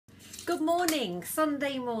Good morning,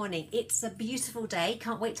 Sunday morning. It's a beautiful day,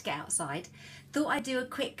 can't wait to get outside. Thought I'd do a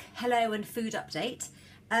quick hello and food update.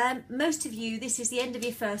 Most of you, this is the end of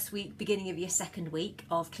your first week, beginning of your second week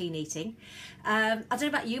of clean eating. I don't know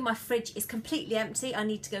about you, my fridge is completely empty. I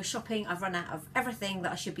need to go shopping. I've run out of everything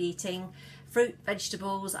that I should be eating. Fruit,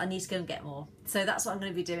 vegetables, I need to go and get more. So that's what I'm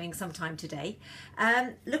going to be doing sometime today.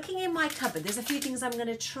 Looking in my cupboard, there's a few things I'm going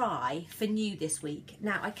to try for new this week.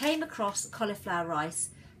 Now, I came across cauliflower rice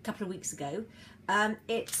a couple of weeks ago.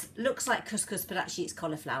 It looks like couscous, but actually it's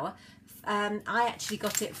cauliflower. I actually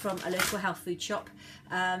got it from a local health food shop.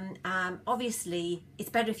 Obviously, it's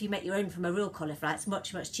better if you make your own from a real cauliflower. It's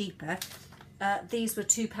much cheaper. These were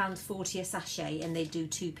 £2.40 a sachet and they do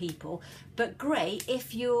 2 people. But great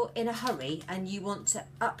if you're in a hurry and you want to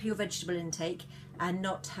up your vegetable intake and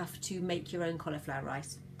not have to make your own cauliflower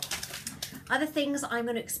rice. Other things I'm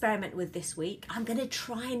going to experiment with this week. I'm going to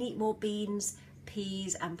try and eat more beans,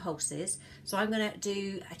 peas and pulses. So I'm going to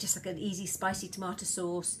do just like an easy spicy tomato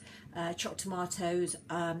sauce, chopped tomatoes,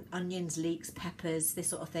 onions, leeks, peppers, this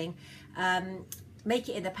sort of thing. Make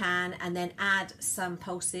it in the pan and then add some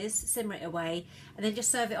pulses, simmer it away, and then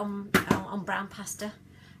just serve it on brown pasta,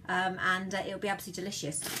 and it'll be absolutely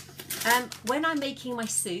delicious. When I'm making my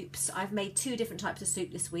soups, I've made 2 different types of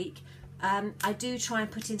soup this week. I do try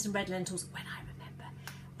and put in some red lentils when I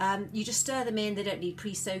remember. You just stir them in, they don't need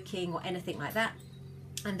pre-soaking or anything like that,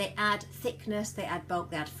 and they add thickness, they add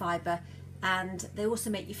bulk, they add fibre, and they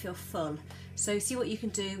also make you feel full. So see what you can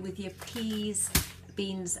do with your peas,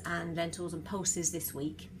 beans and lentils and pulses this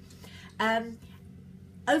week.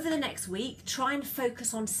 Over the next week, try and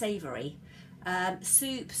focus on savoury.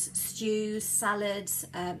 Soups, stews, salads,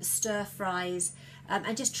 stir fries,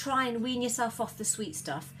 and just try and wean yourself off the sweet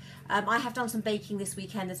stuff. I have done some baking this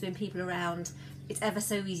weekend, there's been people around. It's ever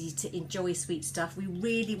so easy to enjoy sweet stuff. We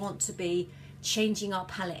really want to be changing our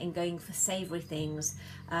palate and going for savoury things.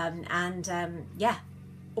 Yeah,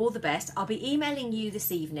 all the best. I'll be emailing you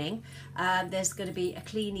this evening. There's going to be a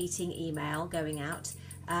clean eating email going out,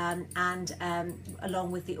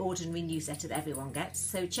 along with the ordinary newsletter that everyone gets.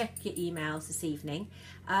 So check your emails this evening.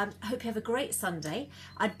 I hope you have a great Sunday.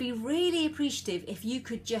 I'd be really appreciative if you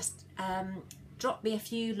could just drop me a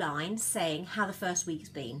few lines saying how the first week's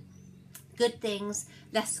been. Good things,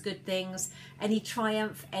 less good things, any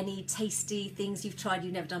triumph, any tasty things you've tried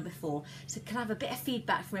you've never done before. So can I have a bit of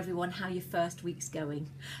feedback from everyone how your first week's going?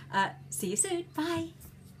 See you soon. Bye.